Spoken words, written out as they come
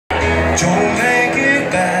Don't make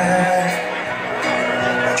it bad.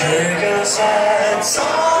 Take a sad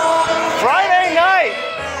song. Friday night,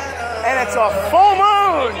 and it's a full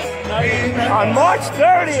moon on March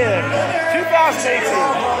 30th, 2018.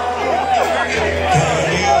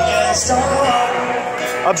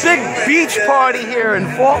 A big beach party here in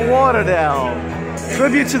Fort Lauderdale.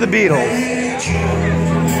 Tribute to the Beatles.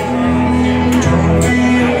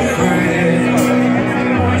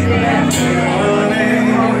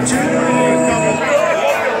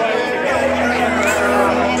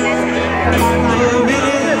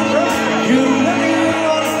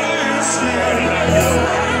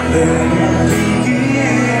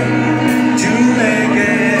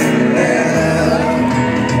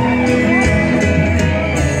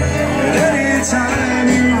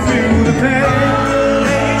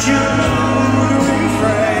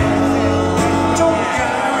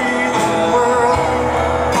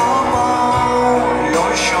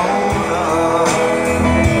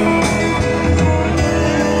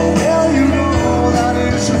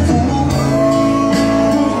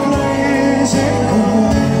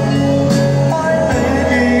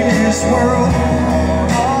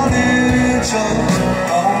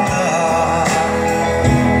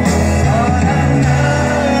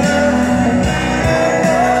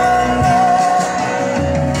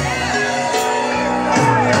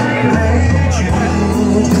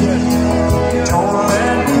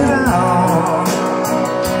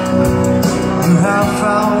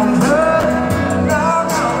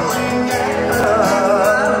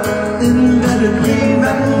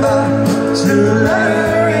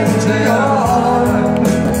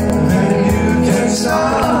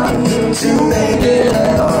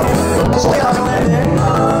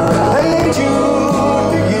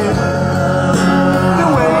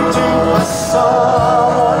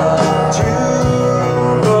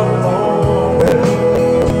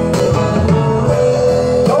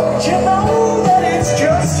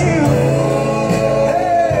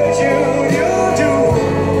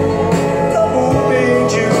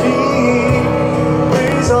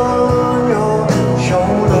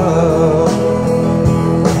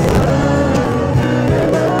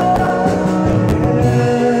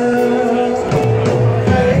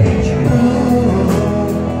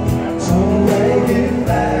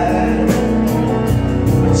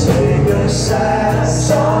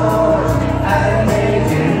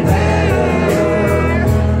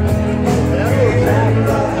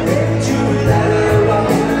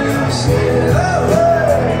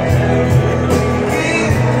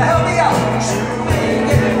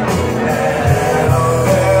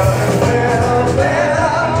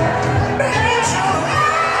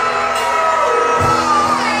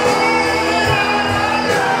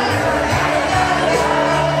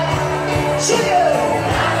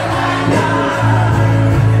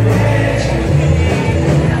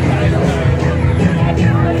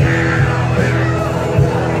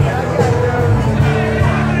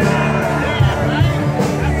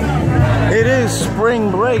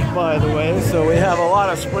 Spring break, by the way, so we have a lot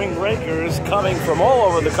of spring breakers coming from all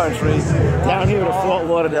over the country down here to Fort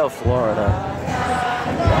Lauderdale, Florida.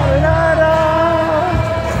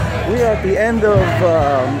 We are at the end of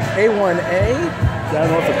A1A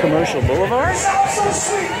down off of Commercial Boulevard,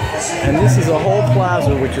 and this is a whole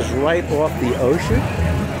plaza which is right off the ocean.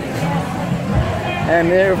 And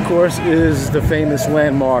there, of course, is the famous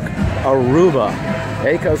landmark Aruba.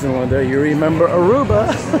 Hey, Cousin Linda, you remember Aruba?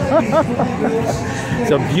 It's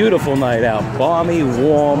a beautiful night out, balmy,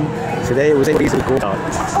 warm. Today it was 80s out.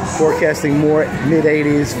 Forecasting more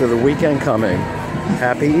mid-80s for the weekend coming.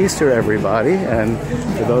 Happy Easter, everybody, and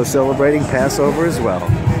for those celebrating Passover as well.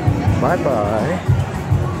 Bye-bye.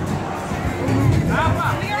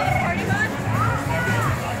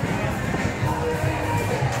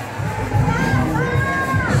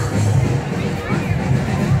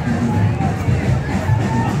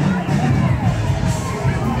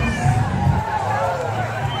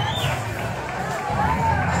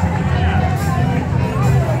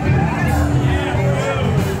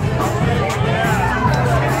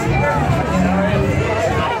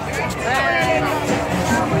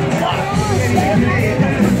 Yeah.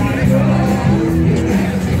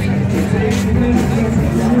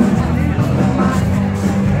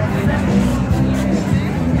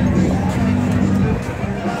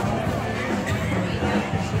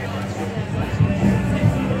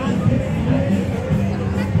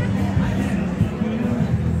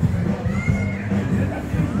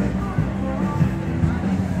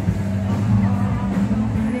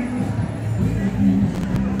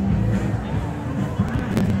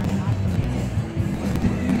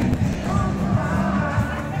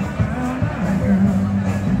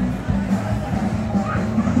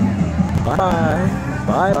 Bye.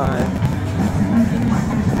 Bye-bye.